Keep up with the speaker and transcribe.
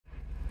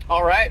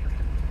All right,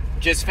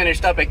 just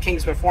finished up at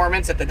King's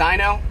Performance at the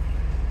dyno.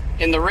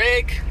 In the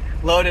rig,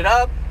 loaded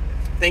up.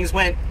 Things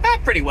went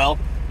pretty well.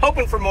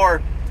 Hoping for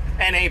more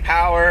NA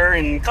power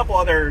and a couple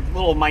other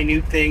little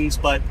minute things,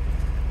 but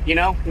you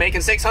know,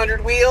 making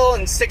 600 wheel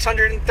and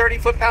 630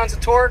 foot-pounds of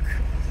torque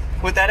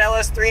with that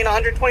LS3 and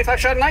 125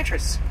 shot of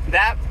nitrous.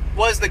 That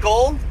was the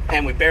goal,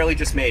 and we barely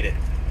just made it.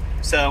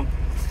 So,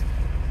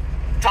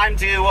 time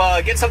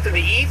to get something to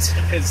eat,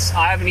 because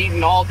I haven't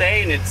eaten all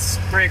day and it's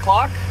 3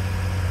 o'clock.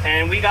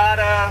 And we got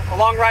a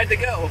long ride to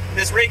go.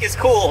 This rig is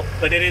cool,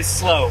 but it is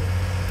slow.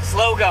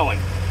 Slow going.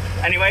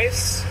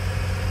 Anyways,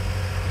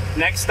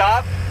 next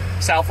stop,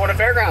 South Florida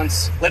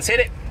Fairgrounds. Let's hit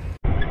it.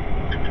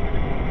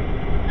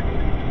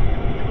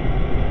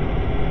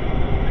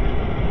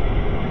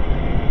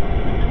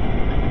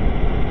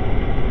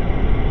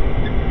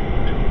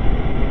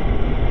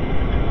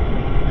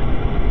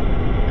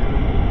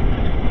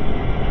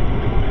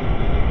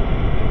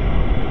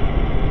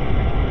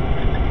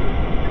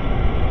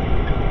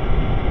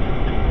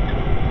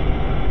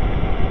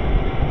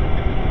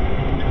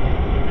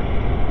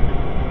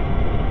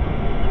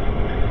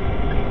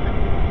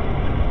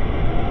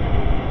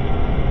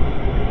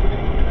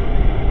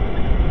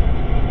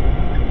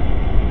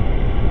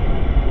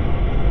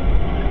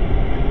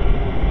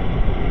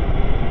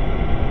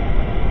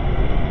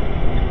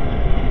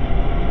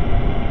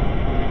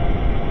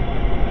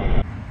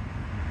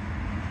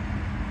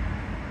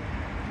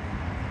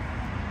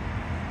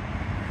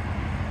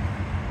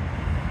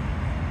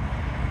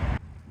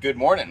 Good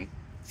morning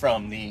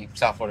from the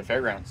South Florida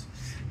Fairgrounds.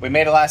 We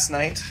made it last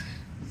night.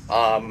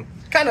 Kind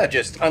of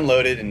just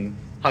unloaded and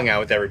hung out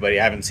with everybody.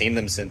 I haven't seen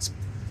them since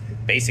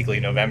basically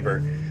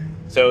November.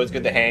 So it was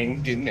good to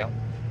hang, you know,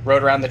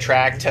 rode around the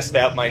track, tested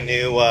out my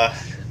new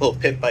little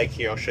pit bike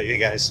here. I'll show you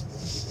guys.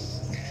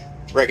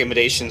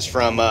 Recommendations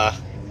from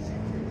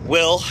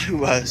Will, who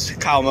was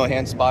Kyle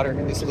Mohan's spotter.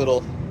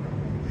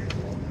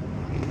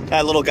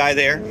 That little guy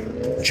there,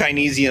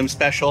 Chinesium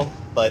special,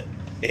 but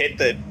it hit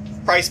the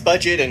price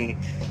budget and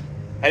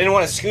I didn't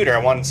want a scooter, I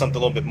wanted something a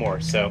little bit more.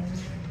 So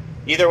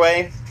either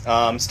way,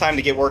 it's time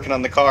to get working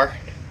on the car.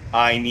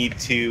 I need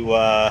to,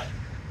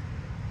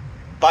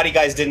 body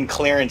guys didn't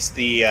clearance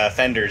the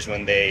fenders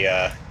when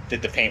they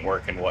did the paint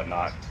work and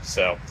whatnot.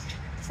 So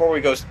before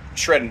we go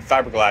shredding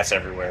fiberglass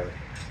everywhere,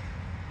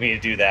 we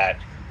need to do that.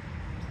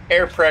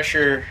 Air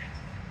pressure,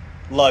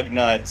 lug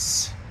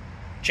nuts,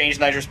 change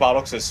nitrous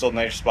bottle because it's still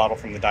nitrous bottle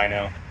from the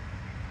dyno,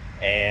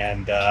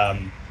 and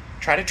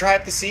try to dry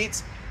up the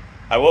seats.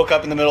 I woke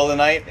up in the middle of the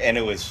night and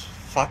it was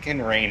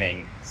fucking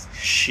raining.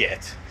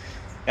 Shit.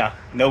 Now,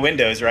 no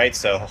windows, right?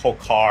 So the whole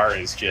car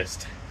is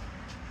just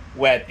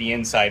wet. The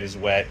inside is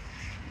wet.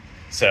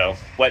 So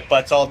wet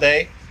butts all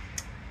day.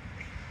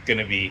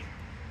 Gonna be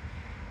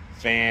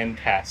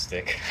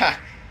fantastic.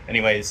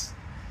 Anyways,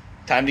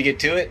 time to get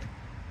to it.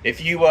 If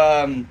you,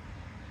 I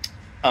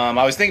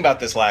was thinking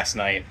about this last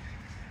night,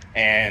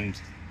 and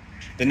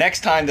the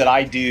next time that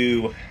I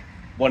do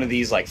one of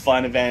these like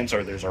fun events,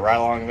 or there's a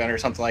ride-along event or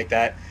something like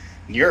that,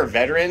 you're a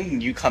veteran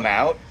and you come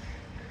out,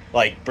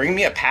 like, bring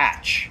me a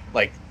patch,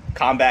 like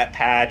combat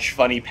patch,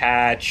 funny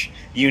patch,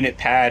 unit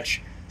patch,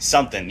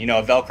 something, you know,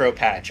 a Velcro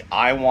patch.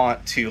 I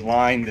want to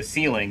line the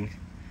ceiling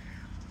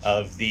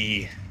of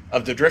the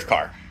drift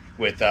car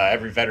with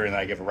every veteran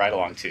that I give a ride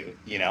along to,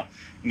 you know.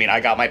 I mean, I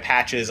got my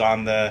patches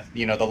on the,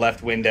 you know, the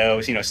left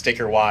windows, you know,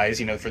 sticker wise,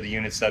 you know, for the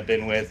units I've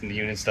been with and the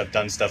units I've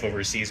done stuff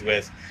overseas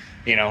with,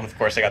 you know. Of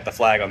course I got the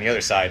flag on the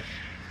other side,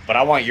 but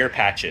I want your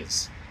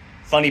patches.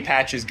 Funny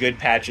patches, good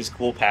patches,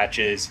 cool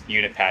patches,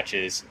 unit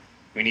patches.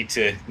 We need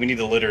to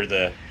litter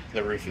the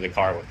roof of the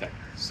car with them.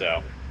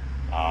 So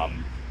I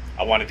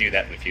want to do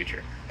that in the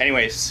future.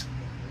 Anyways,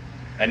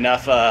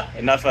 enough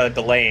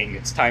delaying.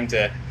 It's time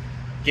to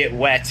get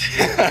wet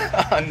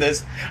on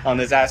this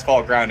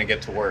asphalt ground and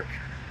get to work.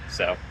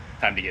 So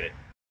time to get it.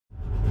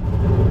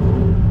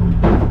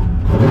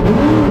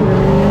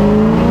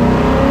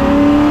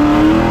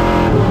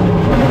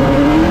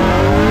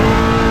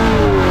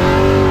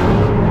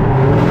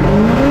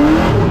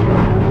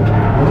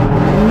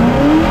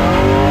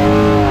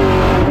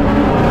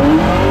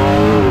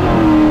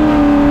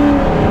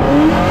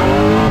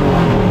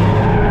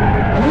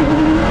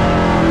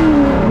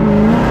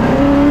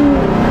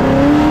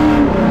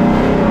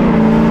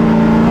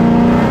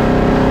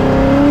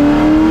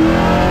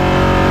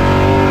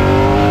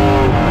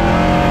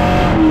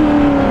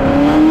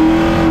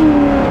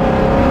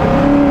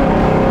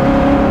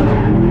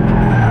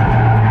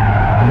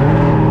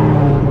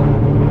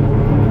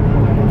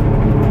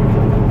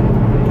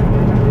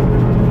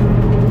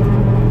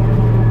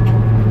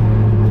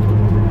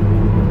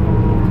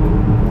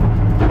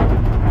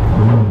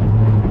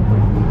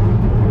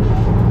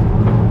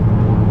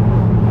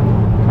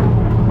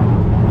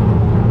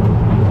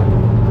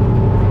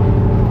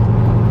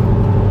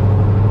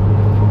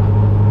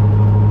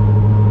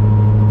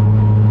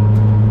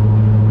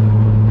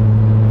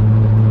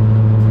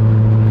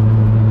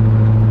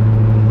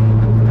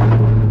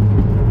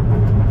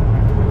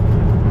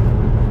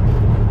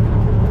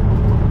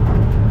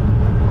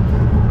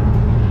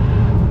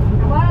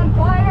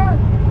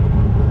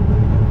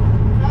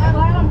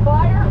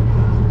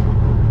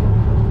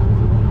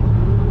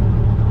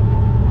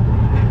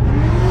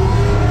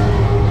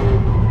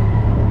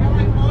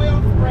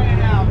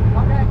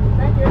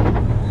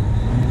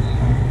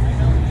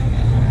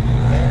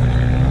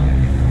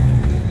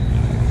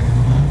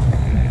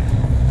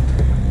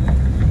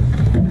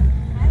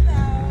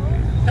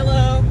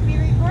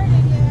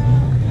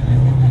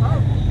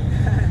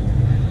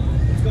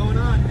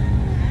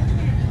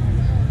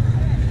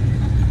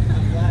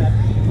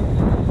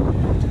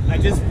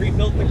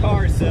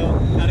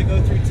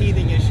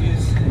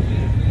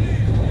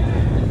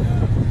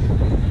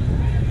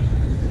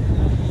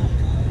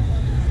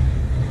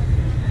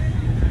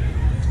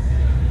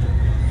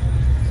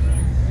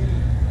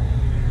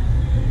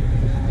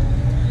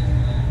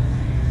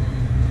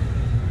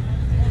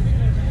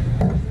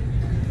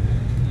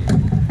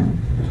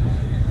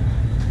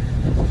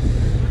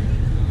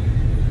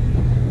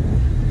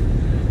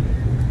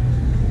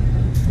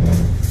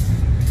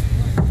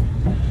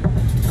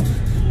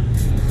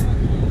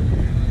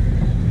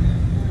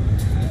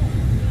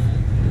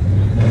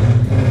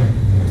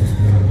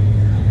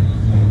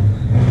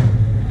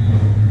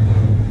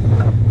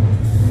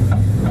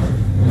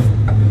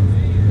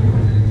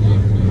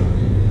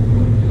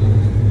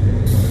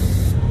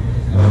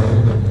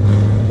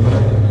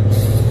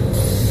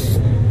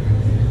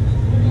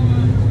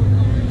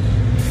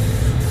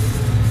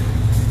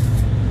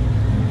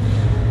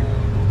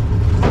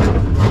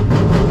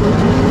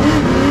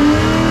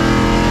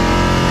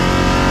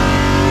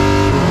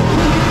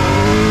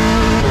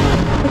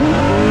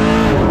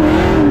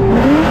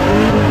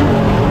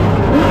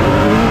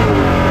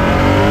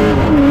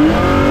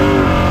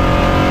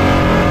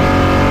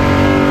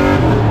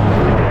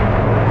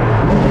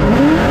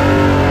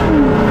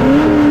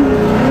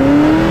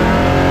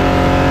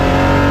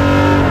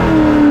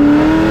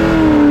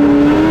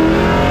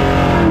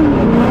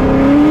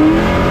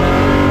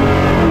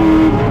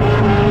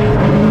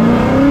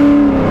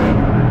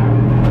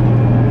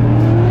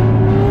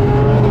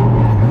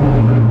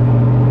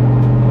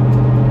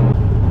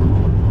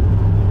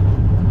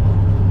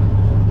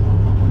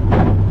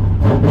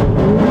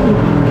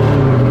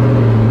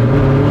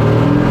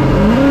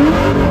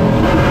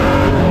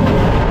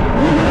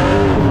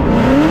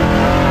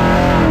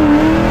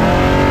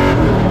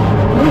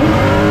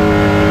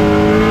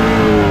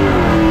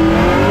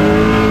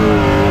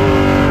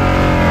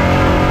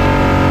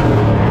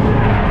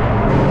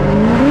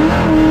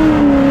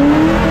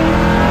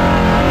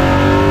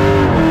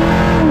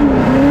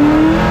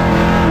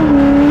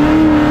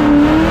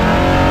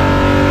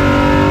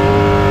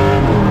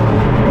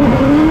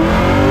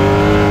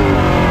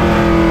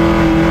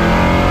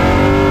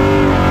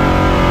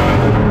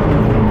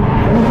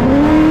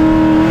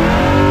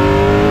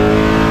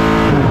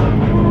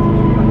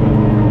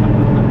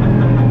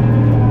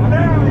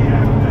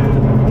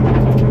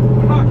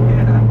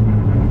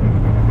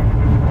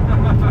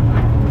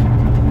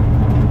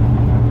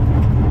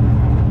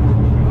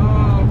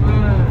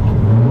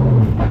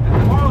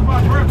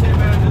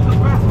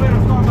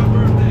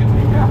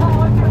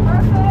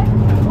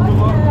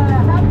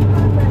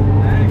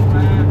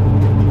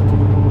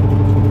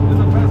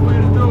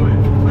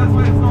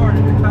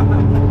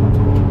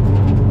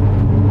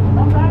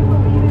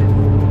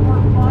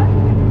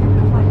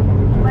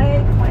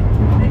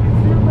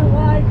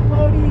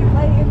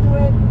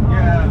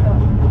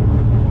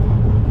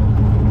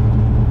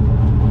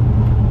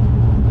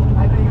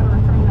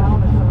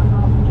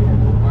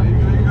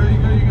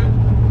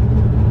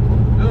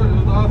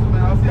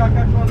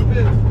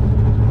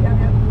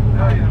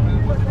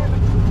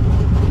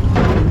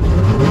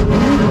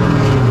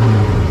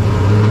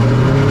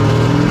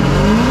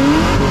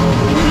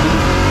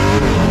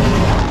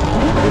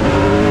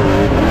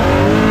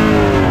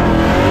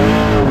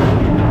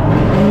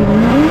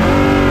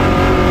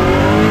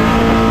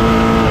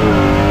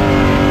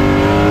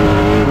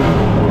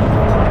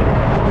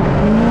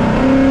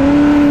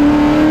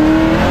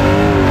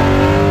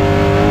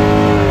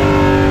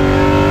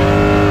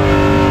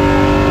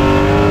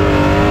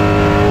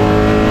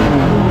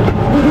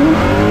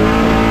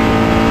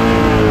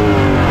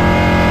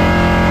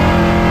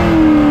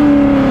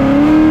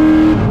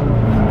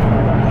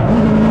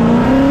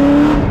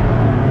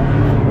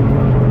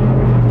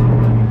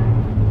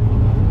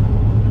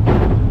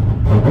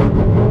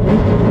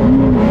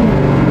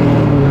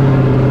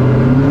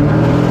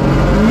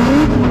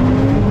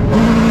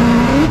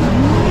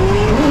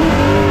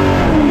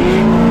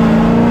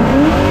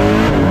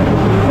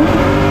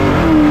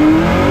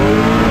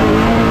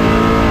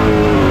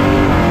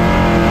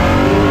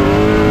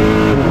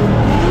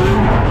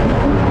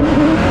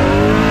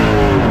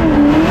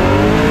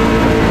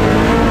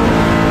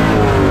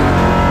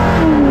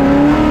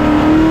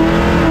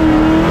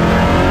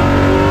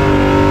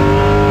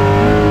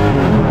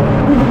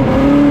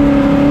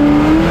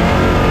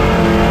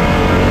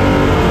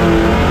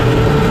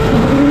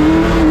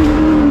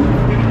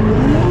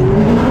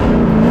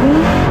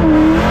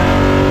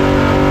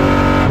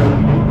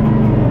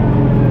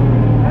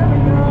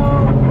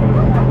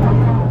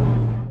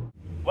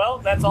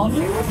 Well,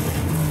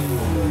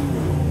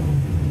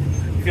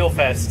 Fuel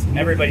Fest,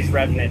 everybody's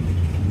revving it.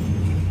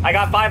 I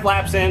got 5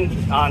 laps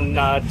in on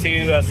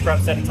 2 scrub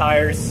set of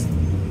tires.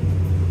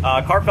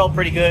 Car felt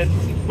pretty good,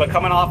 but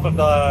coming off of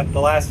the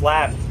last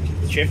lap,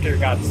 the shifter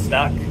got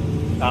stuck.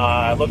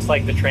 Looks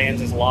like the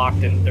trans is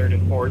locked in third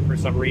and fourth for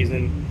some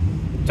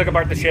reason. Took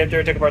apart the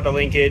shifter, took apart the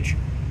linkage.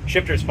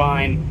 Shifter's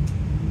fine,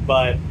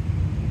 but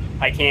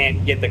I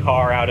can't get the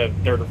car out of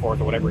third or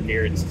fourth or whatever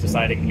gear it's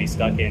deciding to be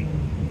stuck in.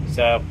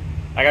 So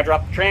I got to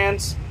drop the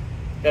trans.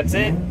 That's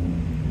it.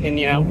 And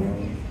you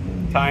know,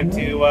 time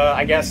to,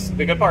 I guess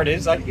the good part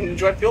is I can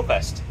enjoy Fuel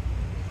Fest.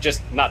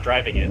 Just not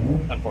driving it,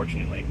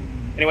 unfortunately.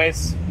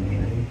 Anyways,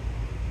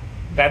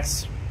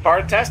 that's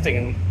part of testing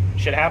and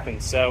shit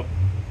happens. So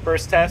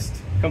first test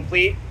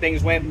complete,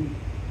 things went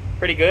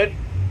pretty good.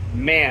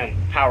 Man,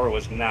 power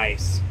was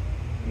nice.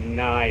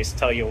 Nice,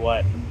 tell you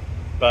what.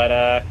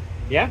 But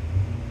yeah,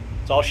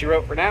 that's all she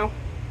wrote for now.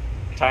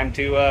 Time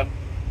to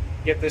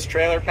get this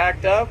trailer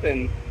packed up,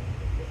 and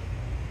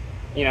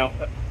you know,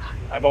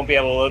 I won't be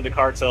able to load the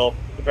car till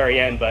the very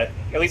end, but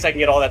at least I can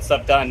get all that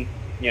stuff done.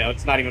 You know,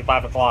 it's not even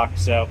 5 o'clock,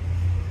 so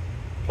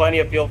plenty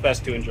of Fuel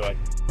Fest to enjoy.